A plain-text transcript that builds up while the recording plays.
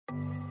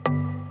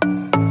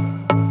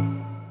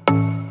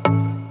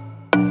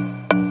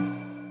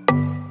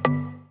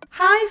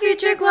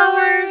future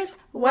glowers!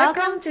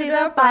 Welcome to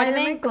the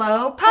Vitamin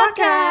Glow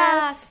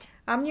podcast!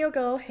 I'm your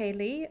girl,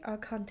 Haley, a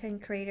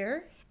content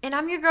creator. And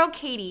I'm your girl,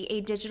 Katie,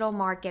 a digital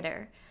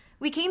marketer.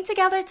 We came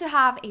together to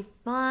have a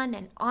fun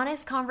and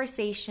honest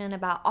conversation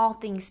about all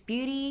things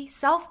beauty,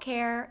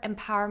 self-care,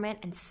 empowerment,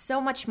 and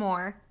so much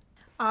more.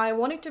 I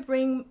wanted to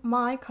bring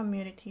my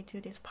community to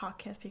this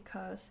podcast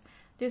because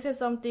this is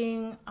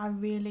something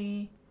I'm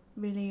really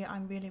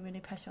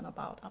passionate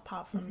about,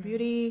 apart from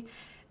beauty,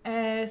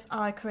 as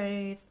I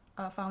create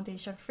a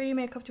foundation-free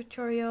makeup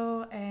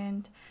tutorial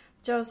and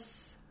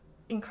just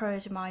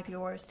encourage my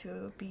viewers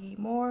to be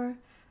more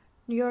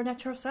your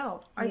natural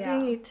self. I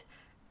think it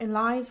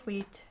aligns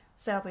with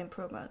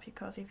self-improvement,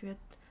 because if you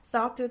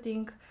start to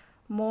think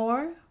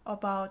more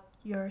about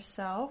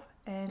yourself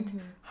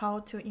and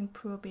how to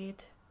improve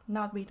it,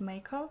 not with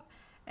makeup,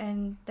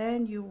 and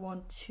then you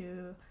want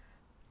to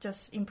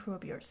just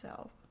improve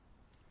yourself.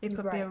 It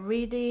could be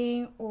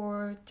reading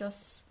or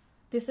just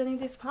listening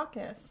to this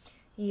podcast.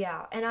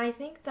 Yeah, and I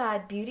think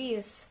that beauty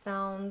is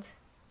found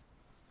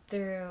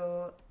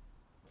through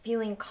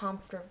feeling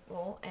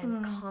comfortable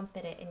and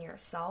confident in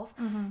yourself.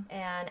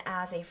 And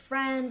as a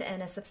friend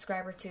and a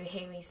subscriber to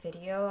Haley's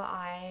video,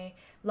 I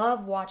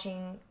love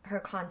watching her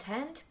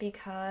content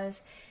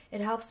because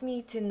it helps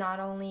me to not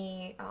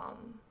only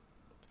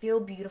feel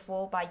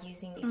beautiful by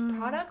using these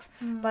products,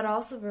 but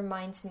also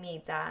reminds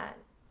me that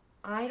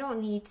I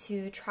don't need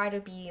to try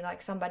to be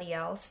like somebody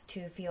else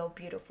to feel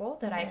beautiful,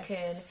 that I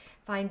can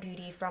find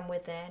beauty from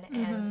within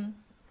and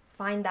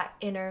find that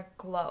inner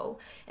glow.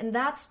 And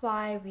that's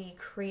why we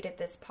created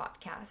this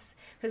podcast,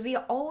 because we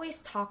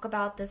always talk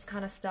about this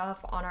kind of stuff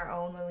on our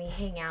own when we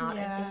hang out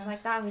and things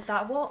like that. And we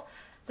thought, well,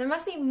 there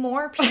must be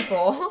more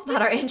people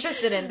that are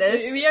interested in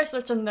this. We are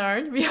such a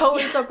nerd. We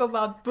always talk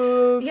about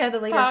books, the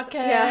latest podcasts.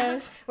 Yeah.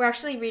 We're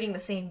actually reading the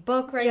same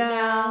book right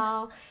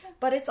now.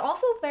 But it's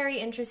also very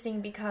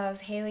interesting because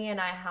Haley and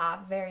I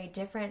have very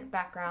different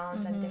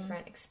backgrounds and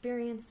different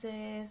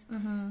experiences.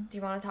 Do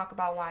you want to talk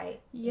about why?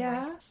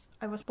 Yeah.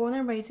 I was born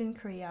and raised in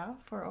Korea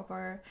for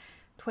over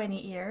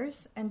 20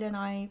 years. And then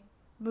I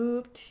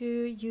moved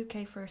to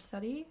UK for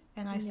study.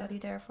 And I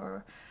studied there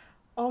for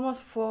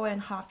almost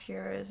 4.5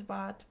 years.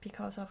 But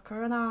because of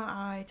Corona,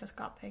 I just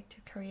got back to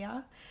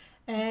Korea.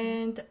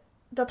 And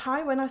the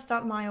time when I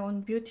start my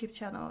own beauty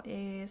channel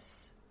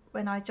is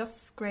when I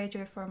just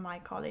graduated from my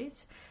college.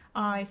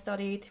 I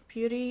studied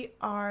beauty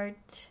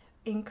art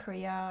in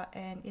Korea,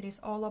 and it is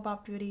all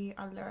about beauty.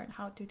 I learned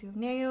how to do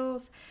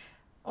nails,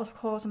 of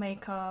course,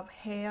 makeup,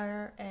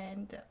 hair,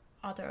 and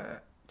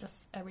other,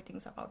 just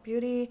everything's about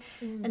beauty.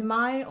 And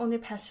my only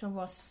passion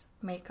was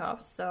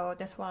makeup, so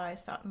that's why I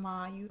started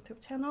my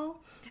YouTube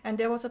channel. And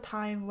there was a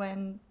time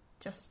when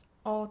just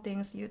all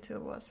things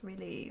YouTube was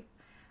really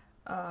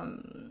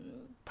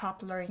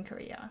popular in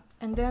Korea.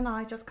 And then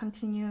I just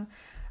continue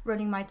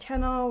running my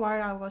channel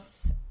while I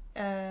was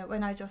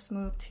when I just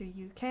moved to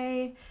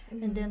UK,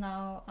 and then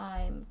now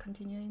I'm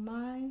continuing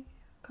my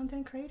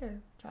content creator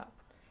job.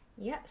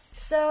 Yes.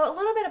 So a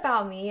little bit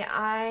about me.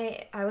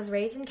 I was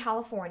raised in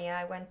California.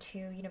 I went to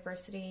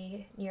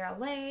university near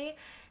LA,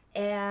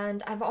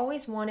 and I've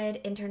always wanted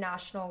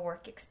international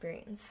work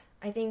experience.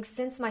 I think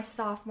since my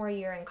sophomore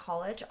year in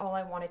college, all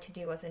I wanted to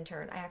do was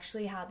intern. I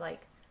actually had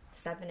like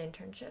 7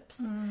 internships.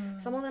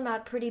 Some of them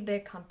at pretty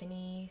big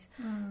companies,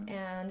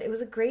 and it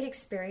was a great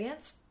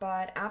experience.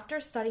 But after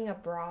studying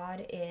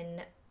abroad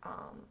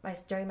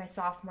during my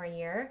sophomore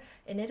year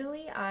in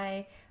Italy,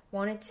 I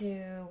wanted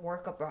to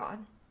work abroad,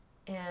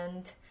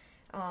 and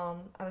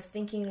I was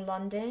thinking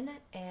London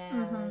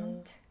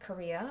and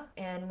Korea.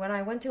 And when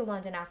I went to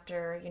London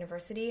after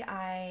university,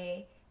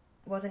 I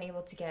wasn't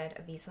able to get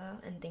a visa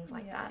and things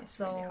like that.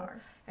 So really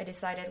I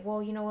decided,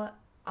 well, you know what?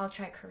 I'll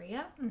try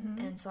Korea.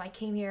 And so I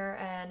came here,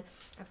 and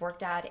I've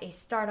worked at a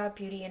startup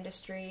beauty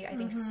industry. I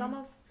think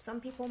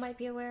some people might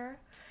be aware.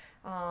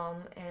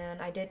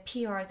 And I did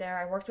PR there.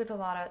 I worked with a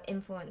lot of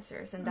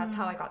influencers, and that's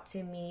how I got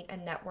to meet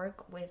and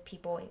network with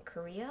people in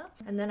Korea.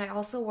 And then I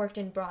also worked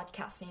in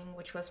broadcasting,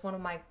 which was one of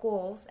my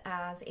goals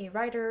as a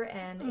writer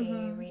and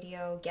a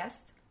radio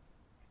guest.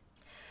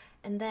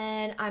 And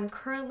then I'm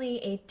currently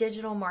a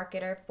digital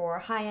marketer for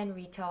high-end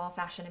retail,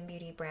 fashion, and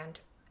beauty brand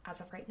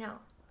as of right now.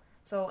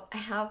 So I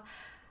have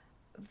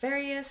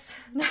various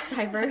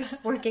diverse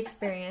work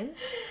experience.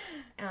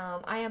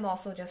 I am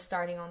also just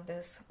starting on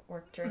this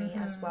work journey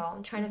as well.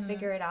 I'm trying to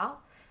figure it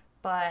out.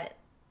 But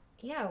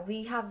yeah,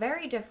 we have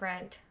very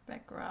different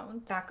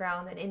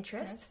background and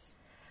interests.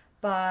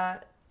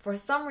 But for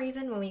some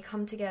reason, when we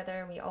come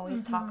together, we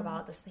always talk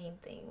about the same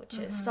thing, which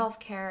is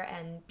self-care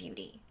and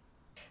beauty.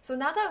 So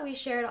now that we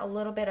shared a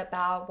little bit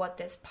about what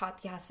this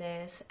podcast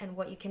is and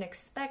what you can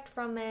expect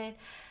from it,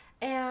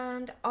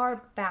 and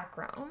our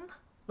background,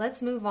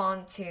 let's move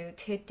on to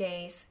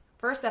today's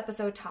first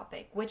episode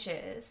topic, which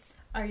is...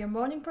 Are you a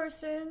morning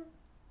person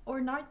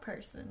or night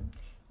person?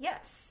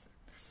 Yes.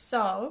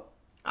 So,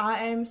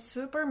 I am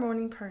super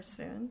morning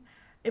person.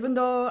 Even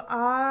though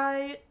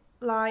I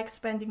like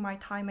spending my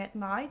time at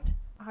night,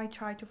 I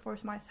try to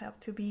force myself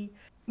to be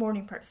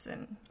morning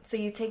person. So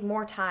you take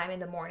more time in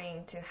the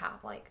morning to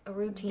have like a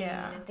routine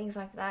and things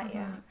like that. Mm-hmm.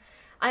 Yeah.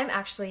 I'm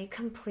actually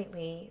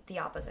completely the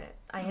opposite.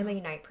 I am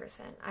a night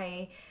person.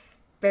 I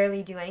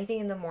barely do anything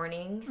in the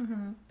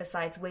morning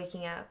besides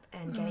waking up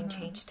and getting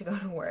changed to go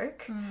to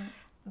work.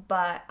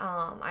 But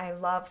I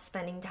love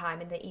spending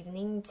time in the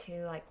evening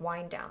to like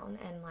wind down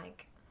and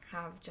like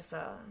have just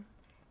a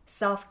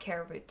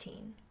self-care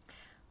routine.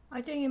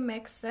 I think it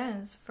makes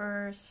sense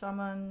for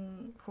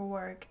someone who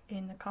work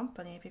in a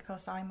company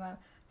because I'm a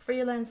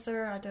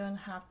freelancer. I don't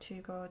have to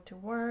go to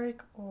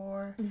work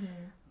or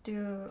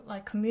do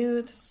like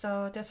commute.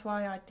 So that's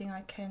why I think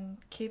I can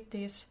keep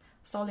this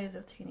solid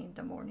routine in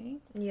the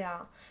morning. Yeah,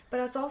 but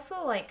it's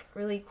also like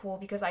really cool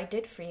because I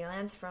did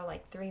freelance for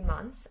like 3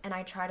 months and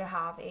I try to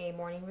have a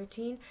morning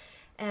routine.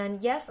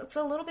 And yes, it's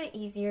a little bit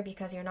easier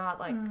because you're not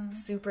like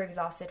super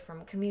exhausted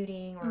from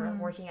commuting or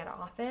working at an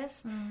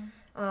office.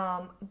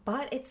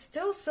 But it's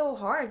still so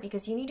hard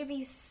because you need to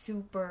be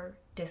super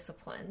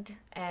disciplined.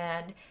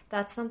 And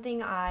that's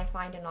something I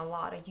find in a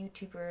lot of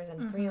YouTubers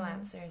and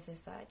freelancers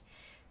is that,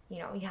 you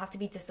know, you have to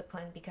be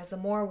disciplined because the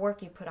more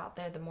work you put out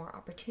there, the more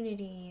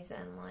opportunities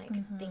and like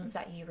things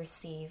that you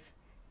receive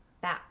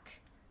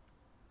back.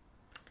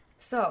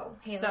 So,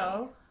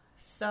 Haley,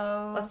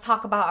 so let's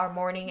talk about our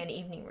morning and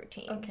evening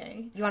routine.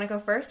 Okay. You want to go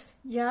first?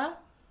 Yeah,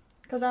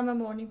 because I'm a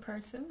morning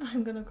person.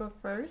 I'm gonna go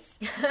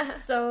first.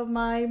 So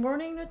my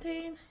morning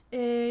routine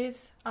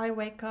is I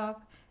wake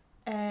up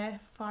at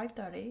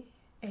 5:30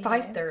 a.m.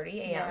 5:30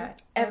 a.m. Yeah,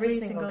 every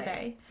single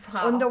day.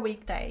 Wow. On the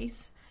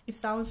weekdays. It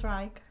sounds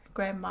like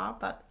grandma,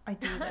 but I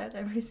do that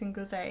every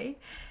single day.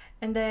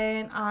 And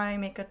then I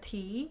make a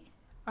tea.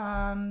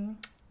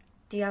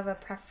 Do you have a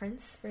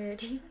preference for your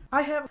tea?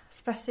 I have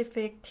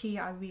specific tea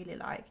I really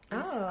like.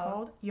 It's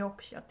called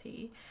Yorkshire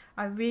tea.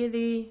 I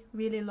really,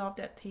 really love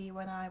that tea.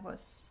 When I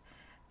was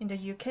in the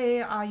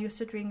UK, I used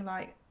to drink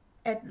like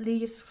at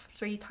least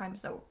 3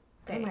 times a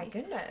day. Oh my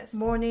goodness.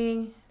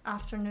 Morning,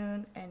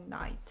 afternoon, and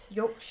night.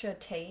 Yorkshire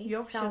tea.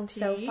 Yorkshire sounds tea.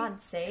 so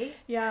fancy.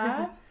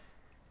 Yeah.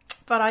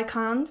 But I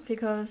can't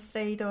because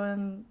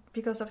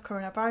because of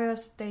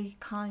coronavirus, they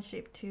can't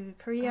ship to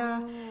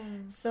Korea.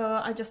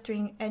 So I just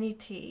drink any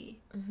tea.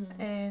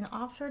 And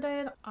after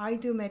that, I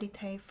do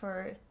meditate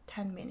for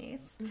 10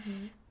 minutes.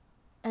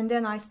 And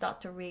then I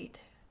start to read.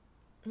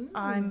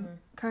 I'm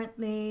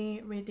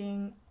currently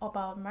reading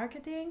about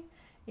marketing.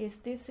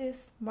 This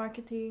is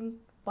Marketing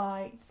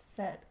by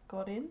Seth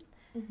Godin.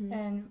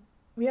 And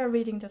we are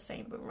reading the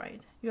same book,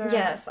 right?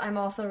 Yes, I'm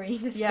also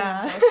reading the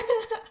same book.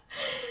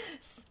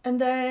 And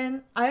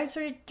then I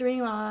actually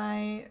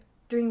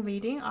during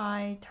reading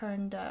I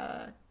turned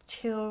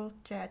chill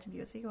jazz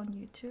music on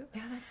YouTube.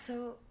 Yeah, that's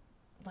so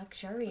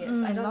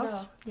luxurious. I don't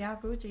know. Yeah,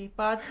 bougie.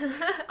 But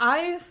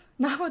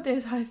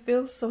nowadays I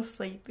feel so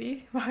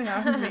sleepy while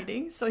I'm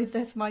reading, so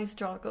that's my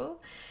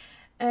struggle.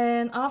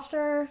 And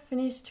after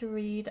finish to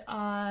read,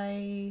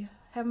 I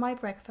have my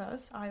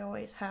breakfast. I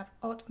always have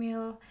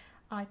oatmeal.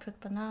 I put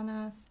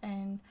bananas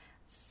and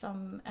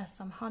some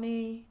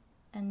honey,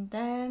 and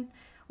then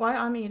while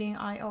I'm eating,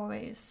 I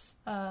always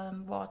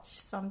watch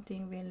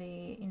something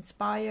really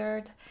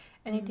inspired,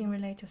 anything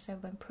related to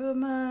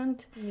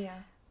self-improvement. Yeah.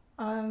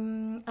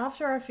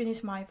 After I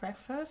finish my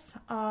breakfast,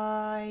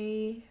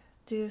 I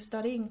do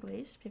study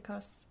English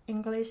because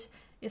English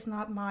is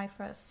not my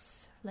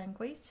first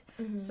language.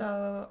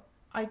 So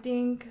I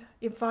think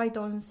if I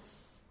don't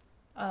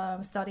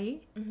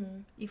study,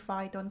 if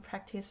I don't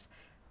practice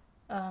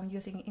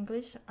using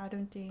English, I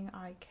don't think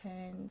I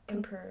can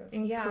improve.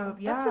 Yeah,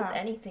 that's with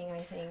anything,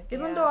 I think.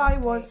 Even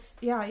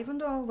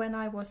though when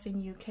I was in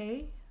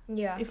UK,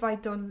 if I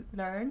don't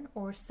learn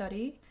or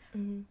study,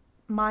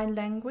 my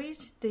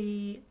language,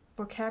 the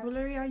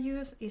vocabulary I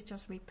use is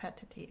just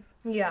repetitive.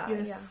 You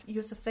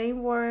use the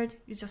same word,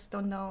 you just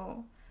don't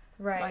know.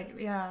 Right.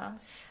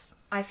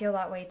 I feel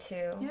that way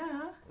too.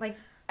 Yeah. Like,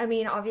 I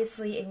mean,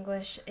 obviously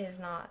English is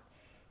not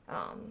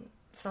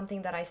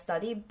something that I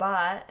study,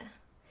 but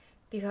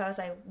because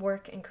I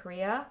work in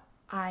Korea,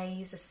 I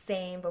use the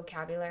same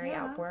vocabulary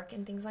at work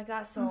and things like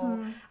that. So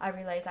I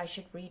realized I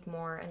should read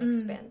more and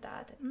expand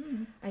that.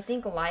 I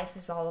think life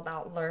is all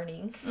about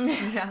learning.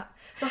 Yeah.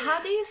 So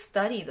how do you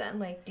study then?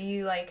 Like, do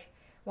you like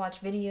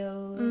watch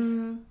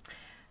videos?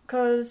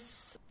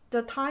 Because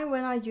the time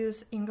when I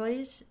use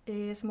English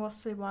is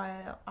mostly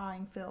while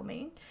I'm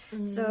filming.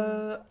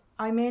 So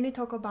I mainly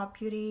talk about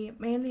beauty,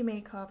 mainly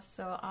makeup.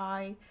 So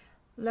I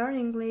learn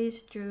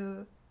English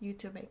through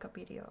YouTube makeup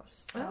videos.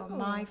 So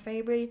my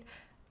favorite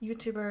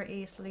YouTuber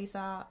is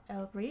Lisa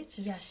Elbridge.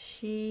 Yes.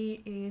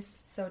 She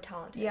is so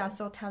talented. Yeah,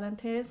 so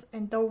talented.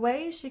 And the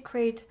way she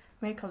creates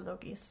makeup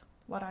look is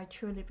what I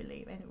truly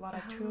believe and what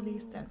I truly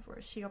stand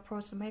for. She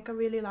approaches makeup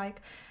really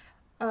like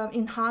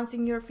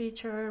enhancing your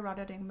feature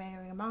rather than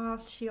wearing a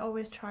mask. She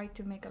always tries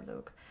to make a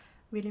look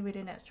really,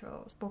 really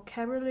natural.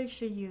 Vocabulary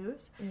she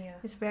uses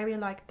is very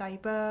like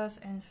diverse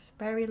and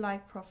very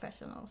like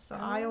professional. So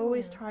I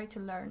always try to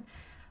learn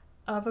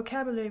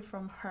vocabulary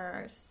from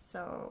her.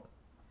 So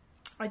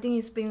I think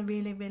it's been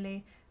really,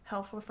 really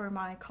helpful for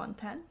my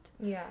content.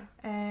 Yeah.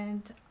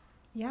 And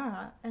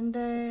yeah, and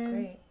That's then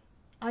great.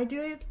 I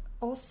do it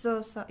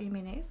also 30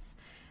 minutes.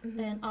 Mm-hmm.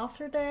 And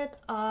after that,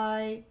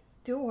 I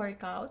do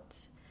workout.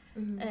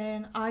 Mm-hmm.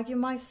 And I give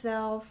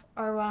myself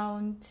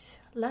around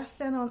less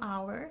than an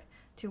hour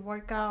to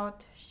work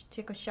out,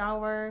 take a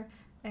shower,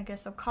 and get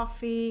some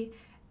coffee.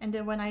 And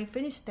then when I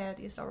finish that,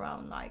 it's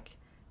around like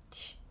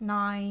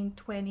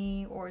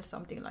 9:20 or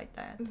something like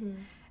that. Mm-hmm.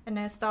 And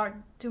then start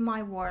do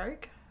my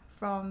work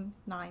from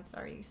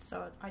 9:30.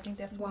 So I think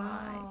that's my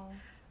Wow.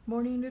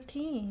 morning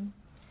routine.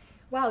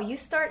 Wow, you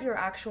start your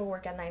actual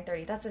work at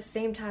 9:30. That's the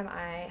same time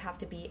I have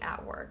to be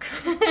at work.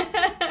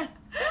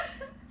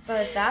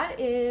 But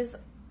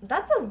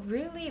that's a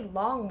really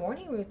long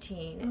morning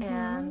routine,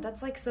 and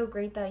that's like so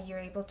great that you're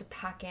able to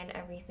pack in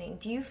everything.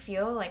 Do you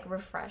feel like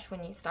refreshed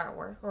when you start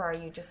work, or are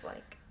you just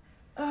like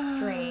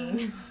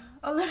drained?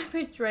 A little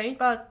bit drained,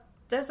 but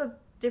there's a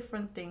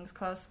different things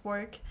because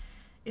work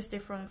is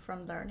different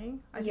from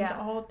learning. I think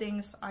the whole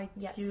things I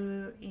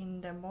do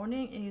in the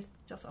morning is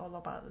just all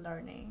about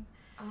learning.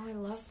 Oh, I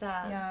love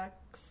that. Yeah,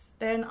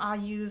 then I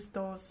use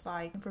those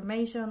like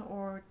information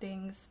or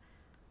things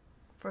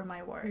for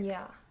my work.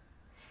 Yeah.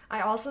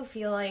 I also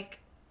feel like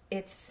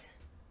it's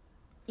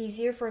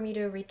easier for me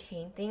to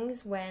retain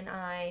things when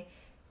I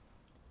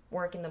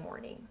work in the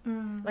morning.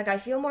 Like I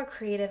feel more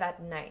creative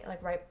at night.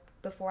 Like right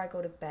before I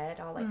go to bed,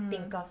 I'll like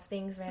think of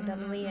things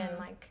randomly and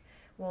like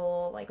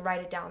will like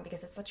write it down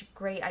because it's such a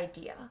great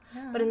idea.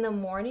 Yeah. But in the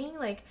morning,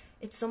 like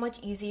it's so much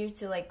easier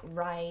to like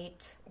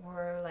write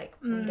or like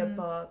read a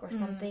book or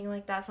something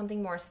like that,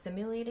 something more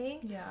stimulating.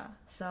 Yeah.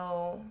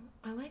 So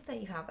I like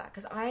that you have that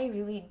because I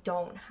really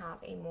don't have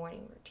a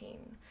morning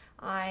routine.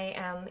 I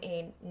am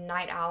a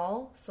night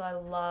owl, so I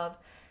love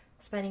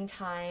spending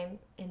time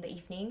in the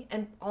evening.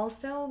 And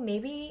also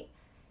maybe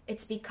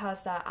it's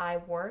because that I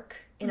work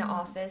in an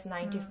office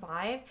 9 to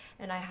 5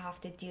 and I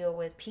have to deal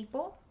with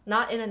people,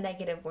 not in a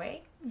negative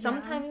way.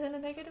 Sometimes in a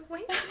negative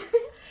way.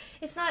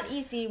 It's not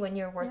easy when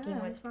you're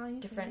working with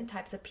different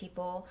types of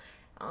people.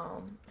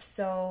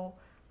 So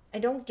I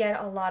don't get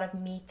a lot of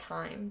me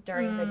time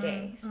during the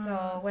day.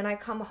 So when I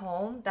come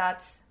home,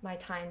 that's my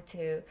time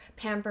to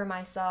pamper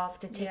myself,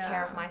 to take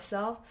care of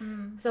myself.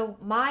 So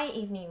my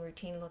evening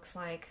routine looks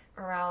like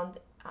around,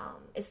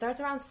 it starts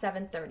around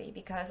 7:30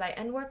 because I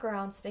end work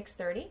around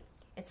 6:30.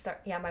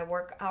 My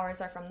work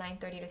hours are from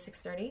 9:30 to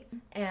 6:30.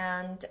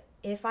 And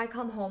if I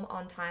come home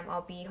on time,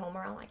 I'll be home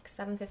around like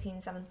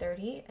 7:15,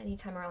 7:30,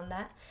 anytime around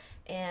that.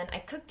 And I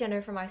cook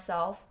dinner for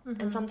myself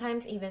and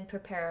sometimes even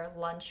prepare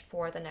lunch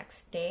for the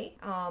next day.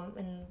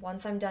 And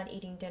once I'm done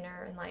eating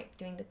dinner and like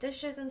doing the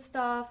dishes and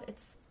stuff,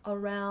 it's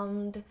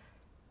around,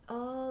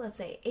 let's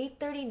say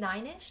 8:30,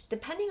 9-ish,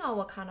 depending on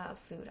what kind of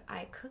food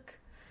I cook.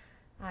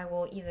 I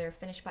will either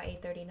finish by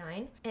 8:30,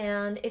 9.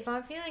 And if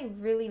I'm feeling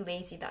really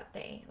lazy that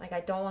day, like I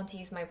don't want to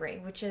use my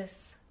brain, which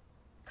is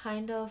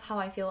kind of how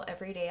I feel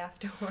every day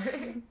after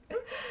work.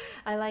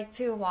 I like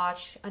to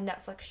watch a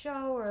Netflix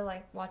show or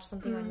like watch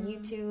something on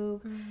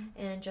YouTube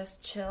and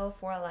just chill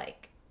for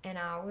like an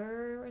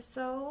hour or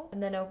so.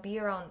 And then it'll be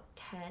around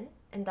 10.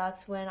 And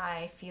that's when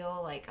I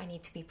feel like I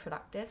need to be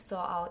productive. So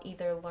I'll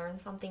either learn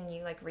something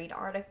new, like read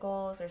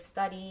articles or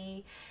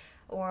study,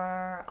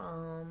 or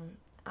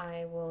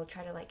I will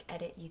try to like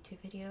edit YouTube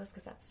videos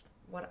because that's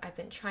what I've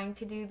been trying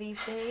to do these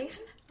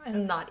days. It's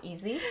not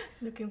easy.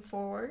 Looking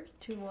forward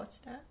to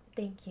watch that.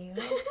 Thank you.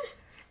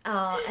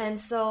 And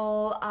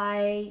so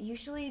I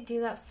usually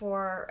do that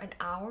for an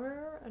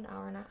hour and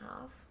a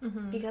half.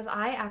 Because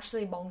I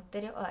actually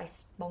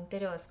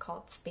멍때려 is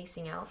called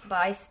spacing out, but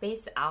I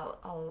space out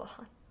a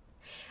lot.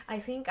 I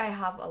think I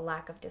have a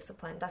lack of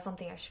discipline. That's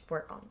something I should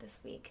work on this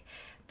week.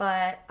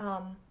 But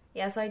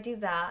so I do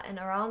that, and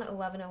around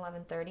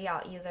 11:30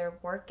 I'll either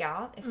work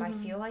out if I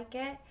feel like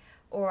it,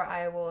 or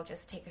I will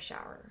just take a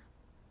shower.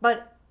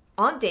 But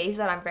on days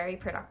that I'm very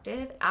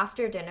productive,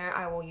 after dinner,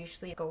 I will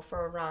usually go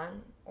for a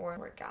run or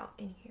work out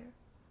in here.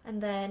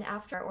 And then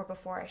after or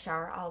before I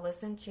shower, I'll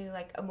listen to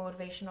like a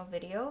motivational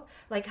video,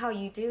 like how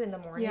you do in the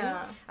morning.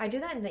 Yeah. I do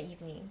that in the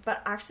evening.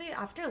 But actually,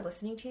 after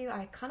listening to you,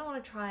 I kind of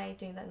want to try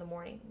doing that in the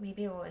morning.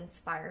 Maybe it will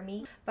inspire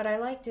me. But I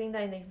like doing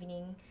that in the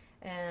evening,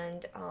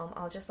 and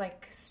I'll just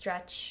like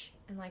stretch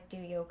and like do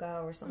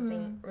yoga or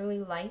something really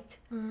light.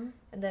 And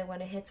then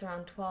when it hits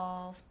around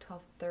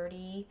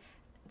 12:30,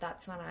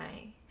 that's when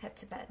I head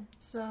to bed.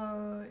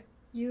 So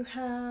you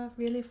have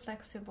really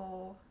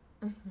flexible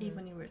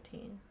evening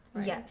routine,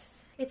 right? Yes.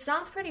 It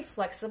sounds pretty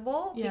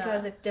flexible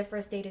because it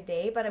differs day to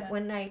day, but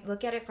when I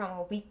look at it from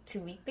a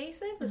week-to-week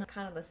basis, it's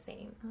kind of the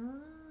same.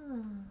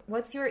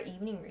 What's your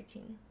evening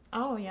routine?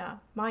 Oh, yeah.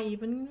 My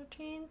evening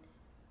routine?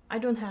 I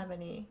don't have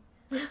any.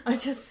 I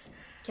just...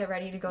 Get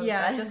ready to go to bed?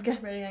 Yeah, just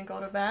get ready and go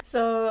to bed.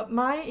 So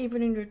my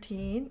evening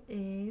routine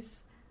is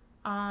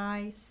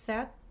I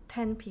set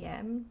 10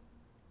 p.m.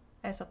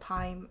 as a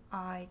time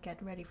I get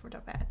ready for the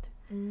bed.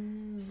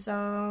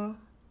 So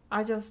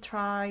I just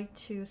try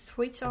to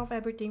switch off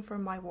everything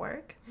from my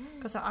work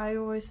because I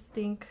always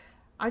think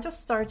I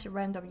just search a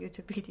random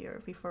YouTube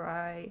video before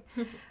I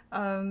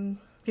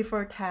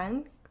before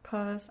 10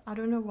 because I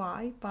don't know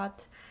why,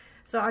 but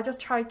So I just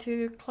try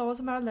to close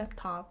my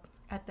laptop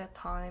at that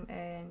time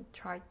and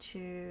try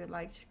to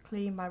like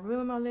clean my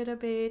room a little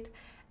bit,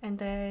 and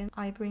then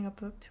I bring a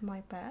book to my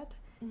bed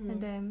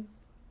and then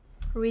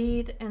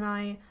read, and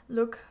I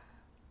look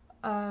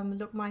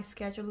my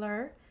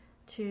scheduler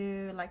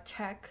to like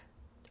check.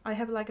 I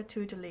have like a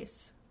to-do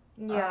list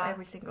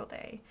every single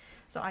day.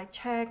 So I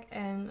check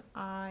and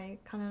I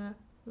kind of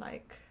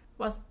like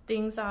what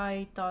things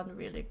I done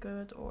really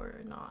good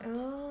or not.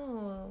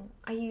 Oh,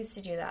 I used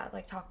to do that.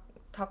 Like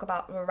talk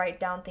about or write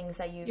down things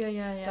that you've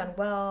done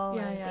well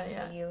and things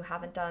that you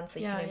haven't done so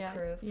you can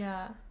improve.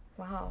 Yeah.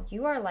 Wow,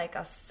 you are like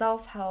a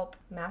self-help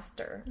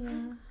master.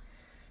 Yeah.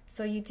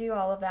 So you do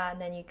all of that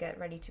and then you get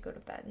ready to go to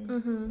bed.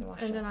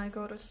 And then I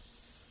go to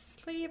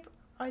sleep,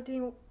 I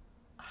think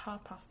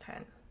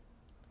 10:30.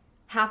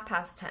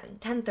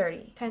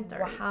 10:30.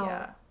 10:30. Wow.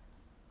 Yeah.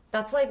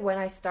 That's like when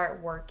I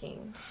start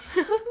working.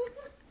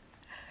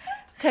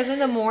 Because in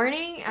the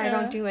morning, I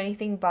don't do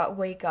anything but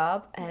wake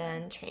up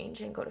and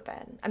change and go to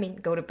bed. I mean,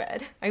 go to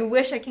bed. I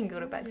wish I can go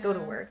to bed, go to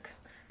work.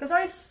 Because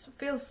I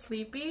feel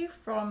sleepy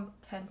from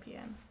 10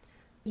 p.m.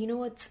 You know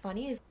what's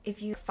funny is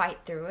if you fight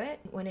through it,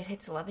 when it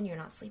hits 11, you're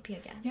not sleepy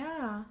again.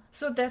 Yeah.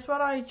 So that's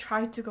what I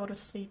try to go to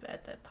sleep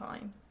at that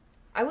time.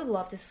 I would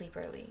love to sleep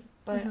early,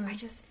 but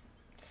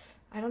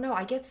I don't know.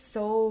 I get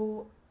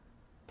so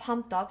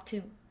pumped up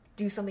to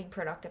do something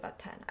productive at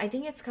 10. I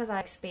think it's because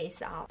I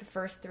space out the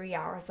first 3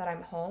 hours that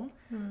I'm home.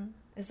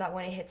 Is that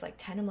when it hits like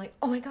 10, I'm like,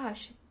 oh my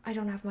gosh, I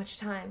don't have much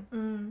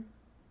time.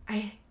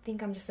 I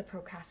think I'm just a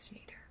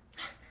procrastinator.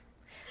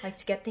 Like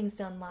to get things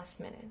done last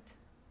minute.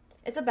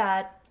 It's a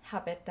bad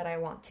habit that I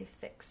want to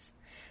fix.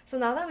 So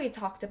now that we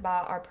talked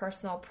about our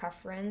personal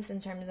preference in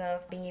terms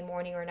of being a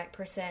morning or night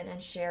person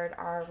and shared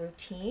our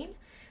routine,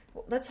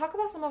 let's talk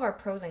about some of our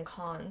pros and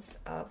cons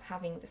of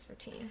having this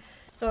routine.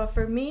 So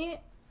for me,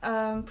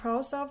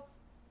 pros of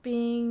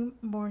being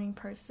morning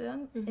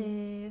person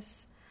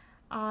is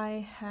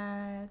I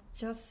had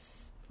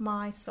just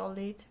my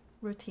solid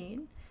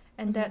routine,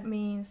 and that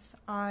means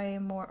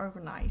I'm more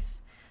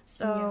organized.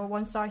 So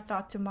once I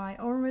start to my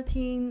own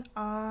routine,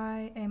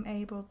 I am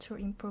able to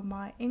improve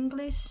my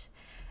English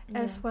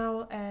as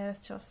well as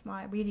just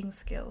my reading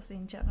skills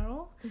in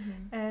general.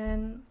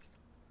 And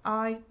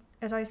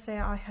as I say,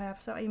 I have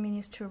 30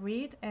 minutes to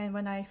read, and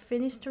when I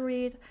finish to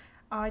read,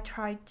 I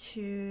try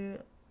to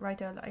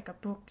write a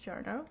book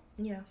journal.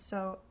 Yeah.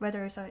 So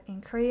whether it's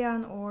in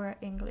Korean or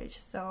English.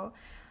 So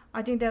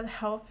I think that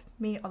helped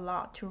me a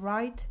lot to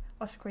write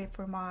a script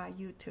for my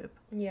YouTube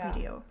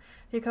video,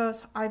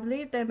 because I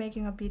believe that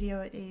making a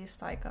video is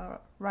like a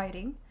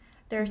writing.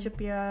 There should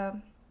be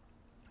a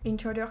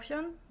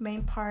introduction,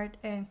 main part,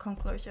 and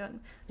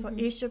conclusion. So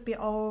it should be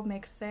all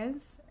make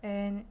sense,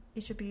 and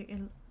it should be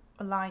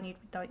aligned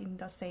in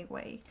the same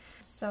way.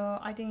 So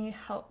I think it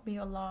helped me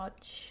a lot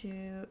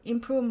to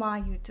improve my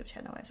YouTube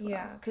channel as well.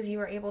 Yeah, because you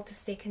were able to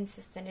stay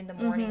consistent in the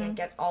morning and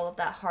get all of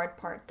that hard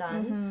part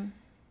done.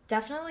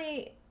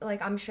 Definitely,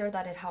 like I'm sure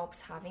that it helps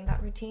having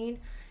that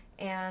routine.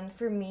 And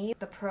for me,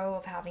 the pro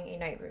of having a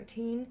night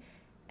routine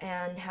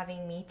and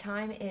having me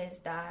time is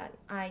that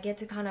I get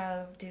to kind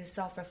of do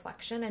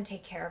self-reflection and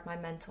take care of my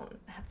mental and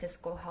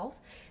physical health,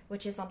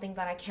 which is something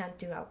that I can't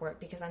do at work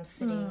because I'm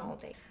sitting all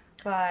day.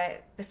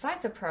 But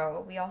besides the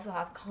pro, we also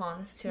have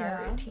cons to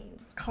our routine.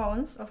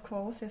 Cons, of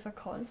course, there's a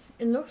cons.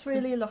 It looks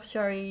really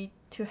luxury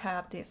to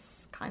have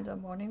this kind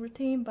of morning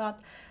routine, but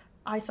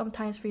I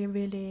sometimes feel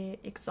really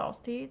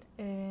exhausted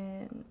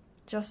and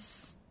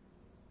just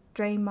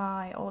drain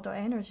all the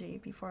energy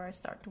before I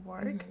start to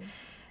work.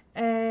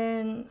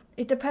 And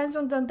it depends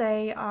on the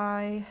day.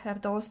 I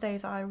have those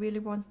days I really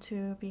want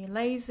to be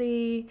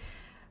lazy,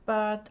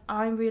 but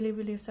I'm really,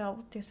 really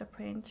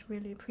self-disciplined,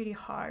 really pretty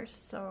hard.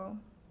 So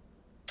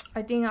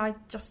I think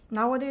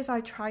nowadays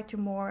I try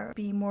to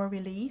be more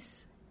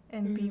released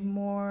and be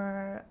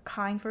more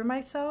kind for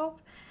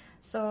myself.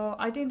 So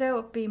I think that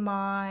would be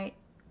my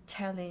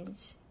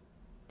challenge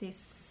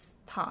this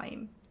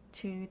time,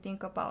 to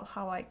think about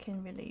how I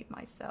can relieve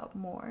myself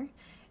more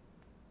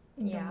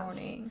in the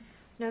morning.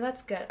 No,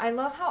 that's good. I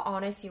love how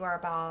honest you are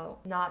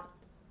about not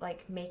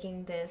like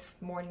making this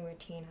morning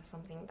routine as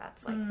something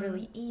that's like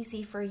really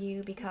easy for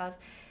you, because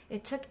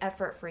it took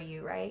effort for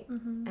you, right?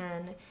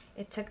 And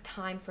it took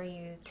time for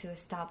you to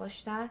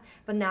establish that.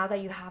 But now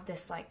that you have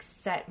this like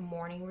set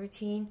morning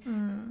routine,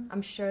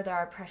 I'm sure there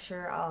are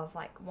pressure of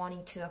like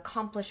wanting to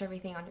accomplish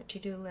everything on your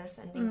to-do list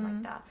and things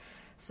like that.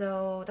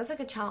 So that's like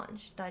a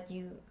challenge that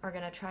you are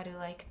going to try to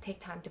like take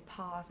time to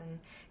pause and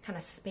kind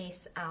of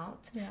space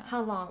out. Yeah.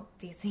 How long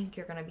do you think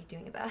you're going to be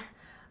doing that?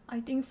 I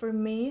think for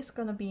me, it's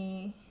going to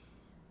be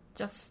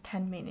just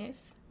 10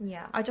 minutes.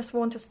 Yeah. I just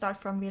want to start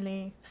from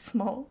really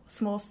small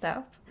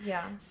step.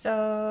 Yeah.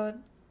 So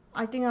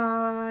I think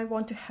I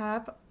want to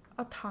have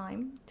a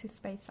time to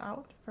space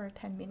out for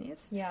 10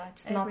 minutes. Yeah,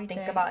 just not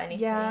think about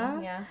anything.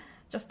 Yeah.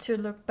 Just to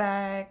look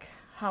back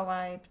how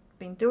I've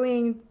been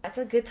doing. That's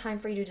a good time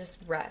for you to just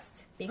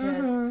rest,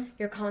 because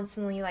you're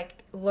constantly like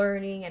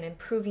learning and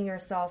improving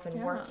yourself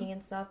and working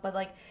and stuff. But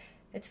like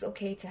it's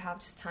okay to have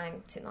just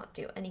time to not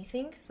do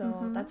anything.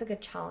 So that's a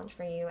good challenge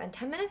for you. And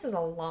 10 minutes is a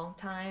long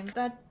time.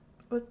 That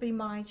would be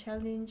my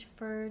challenge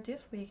for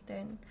this week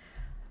then.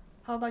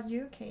 How about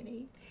you,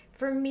 Katie?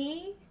 For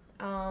me,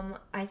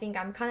 I think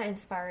I'm kind of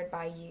inspired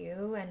by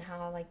you and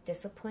how like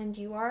disciplined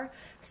you are.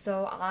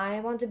 So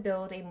I want to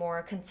build a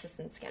more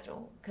consistent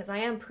schedule because I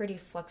am pretty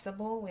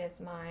flexible with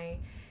my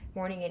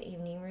morning and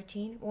evening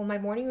routine. Well, my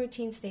morning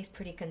routine stays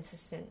pretty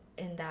consistent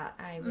in that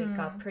I wake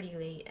up pretty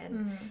late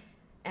and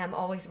am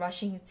always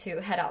rushing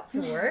to head out to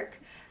work.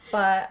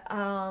 But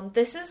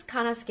this is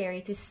kind of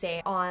scary to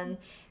say on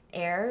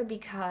air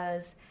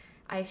because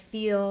I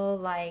feel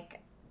like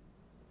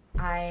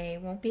I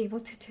won't be able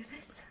to do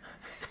this.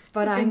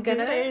 But I'm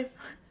gonna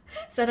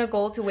set a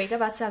goal to wake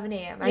up at 7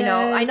 a.m.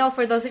 Yes. I know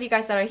for those of you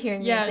guys that are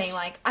hearing me Yes. saying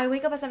like, I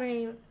wake up at 7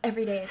 a.m.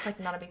 every day, it's like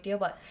not a big deal.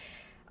 But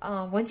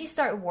once you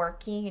start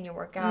working and your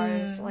work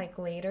hours like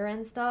later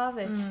and stuff,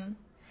 it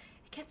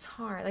gets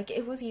hard. Like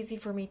it was easy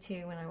for me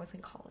too when I was in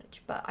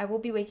college. But I will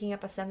be waking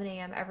up at 7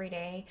 a.m. every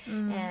day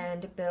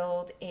and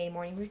build a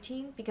morning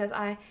routine because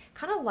I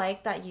kind of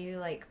like that you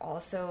like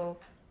also,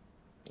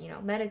 you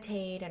know,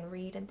 meditate and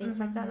read and things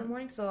like that in the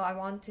morning. So I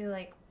want to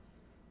like,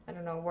 I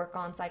don't know, work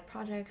on side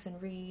projects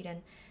and read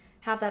and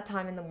have that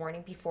time in the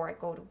morning before I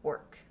go to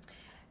work.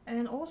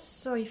 And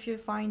also, if you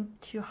find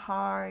too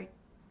hard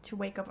to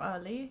wake up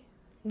early,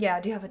 Yeah,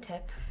 do you have a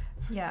tip?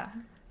 yeah,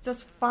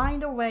 just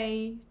find a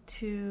way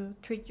to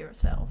treat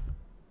yourself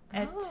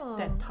at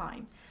that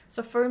time.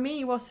 So for me,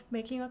 it was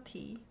making a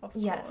tea, of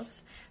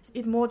course.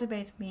 It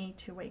motivates me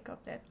to wake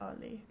up that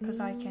early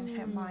because I can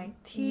have my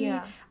tea.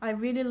 Yeah. I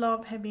really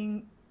love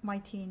having my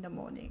tea in the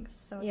morning.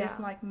 So Yeah. it's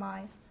like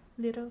my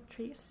little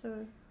treat.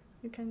 So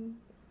you can...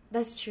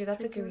 That's true.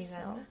 That's a treat good reason.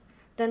 yourself.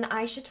 Then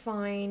I should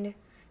find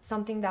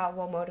something that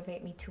will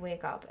motivate me to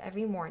wake up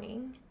every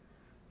morning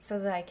so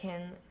that I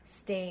can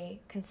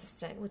stay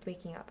consistent with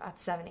waking up at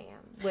 7 a.m.,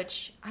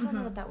 which I don't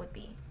know what that would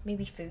be.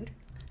 Maybe food?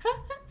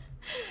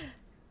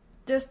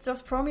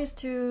 Just promise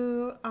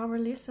to our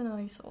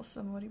listeners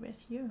also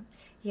motivate you.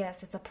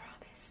 Yes, it's a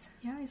promise.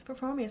 Yeah, it's a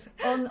promise.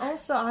 And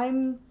also,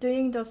 I'm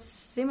doing the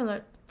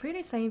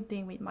pretty same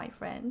thing with my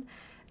friend.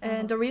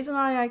 And the reason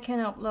why I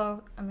can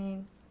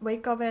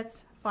wake up at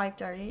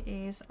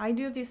 5:30 is I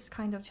do this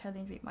kind of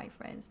challenge with my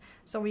friends.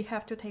 So we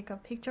have to take a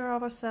picture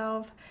of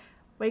ourselves,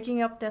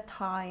 waking up that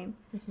time,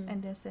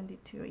 and then send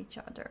it to each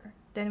other.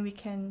 Then we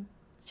can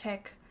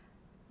check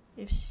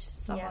if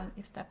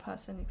that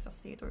person is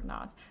succeed or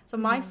not. So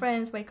my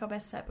friends wake up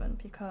at 7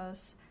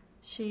 because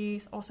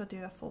she's also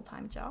do a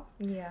full-time job.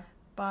 Yeah.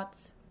 But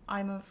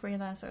I'm a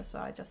freelancer, so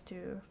I just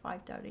do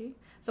 5:30.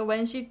 So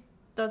when she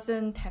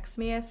doesn't text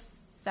me at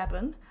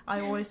 7, I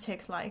always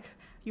check like,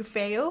 you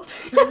failed.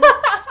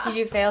 Did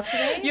you fail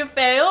today? You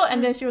failed,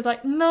 and then she was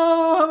like,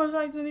 no, I was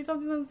like doing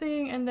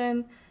something, and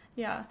then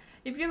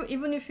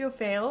even if you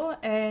fail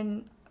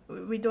and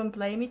we don't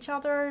blame each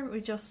other,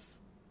 it's just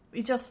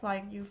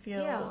like you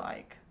feel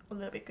like a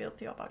little bit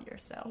guilty about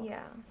yourself.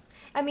 Yeah.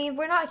 I mean,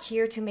 we're not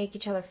here to make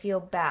each other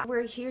feel bad.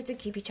 We're here to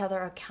keep each other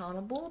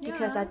accountable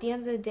because at the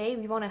end of the day,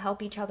 we want to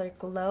help each other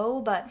glow,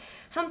 but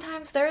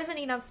sometimes there isn't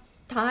enough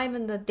time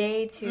in the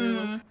day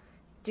to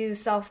do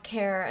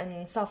self-care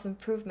and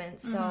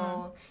self-improvement.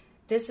 So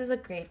this is a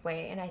great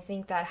way, and I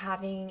think that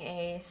having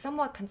a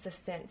somewhat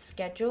consistent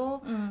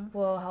schedule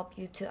will help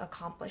you to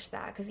accomplish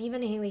that. Because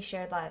even Haley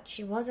shared that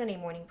she wasn't a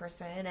morning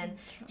person, and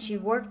she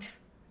worked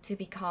to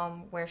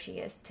become where she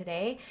is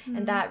today,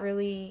 and that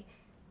really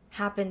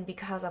happened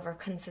because of her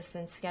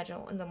consistent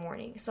schedule in the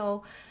morning.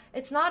 So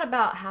it's not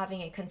about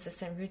having a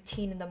consistent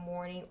routine in the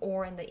morning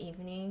or in the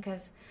evening,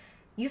 because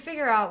you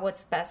figure out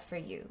what's best for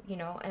you, you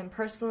know. And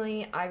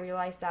personally, I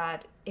realized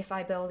that if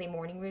I build a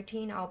morning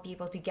routine, I'll be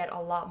able to get a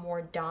lot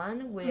more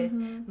done with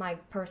my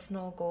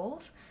personal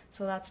goals.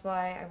 So that's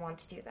why I want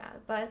to do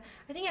that. But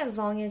I think as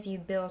long as you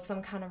build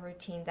some kind of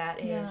routine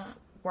that is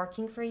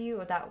working for you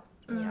or that,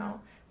 you know,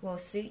 will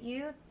suit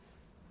you,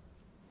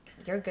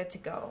 you're good to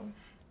go.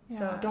 Yeah.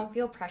 So don't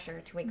feel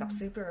pressure to wake up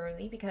super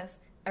early because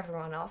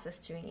everyone else is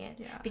doing it,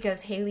 Yeah.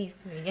 because Haley's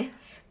doing it.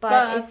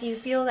 But if you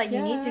feel that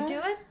you need to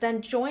do it,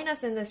 then join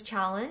us in this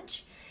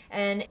challenge.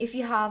 And if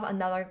you have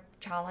another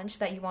challenge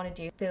that you want to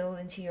do, build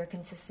into your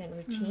consistent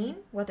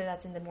routine, whether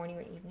that's in the morning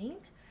or evening,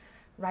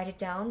 write it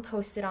down,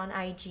 post it on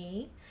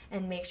IG,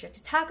 and make sure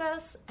to tag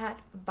us at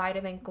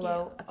Vitamin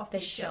Glow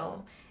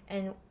Official.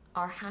 And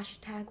our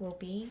hashtag will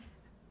be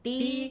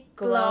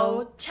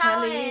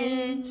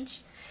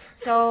BeGlowChallenge.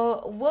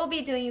 So we'll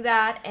be doing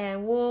that,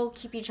 and we'll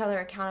keep each other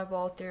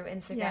accountable through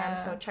Instagram. Yeah.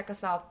 So check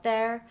us out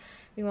there.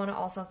 We want to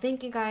also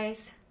thank you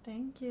guys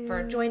Thank you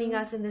for joining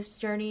us in this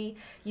journey.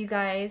 You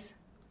guys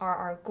are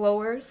our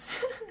glowers.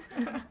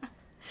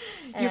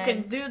 You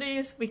can do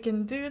this. We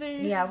can do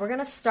this. Yeah, we're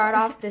gonna start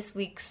off this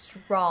week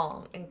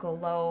strong and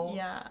glow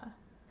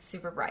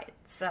super bright.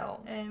 So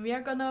and we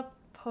are gonna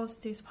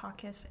post this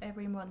podcast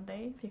every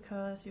Monday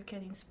because you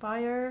can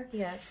inspire.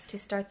 Yes, to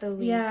start the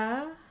week.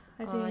 Yeah,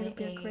 I think on it'll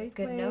be a great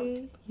good way.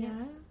 note. Yeah.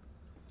 Yes.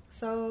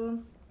 So,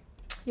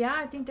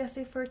 I think that's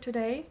it for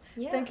today.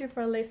 Yeah. Thank you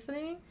for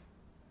listening.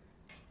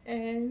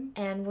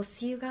 And we'll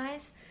see you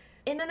guys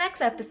in the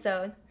next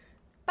episode.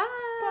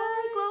 Bye!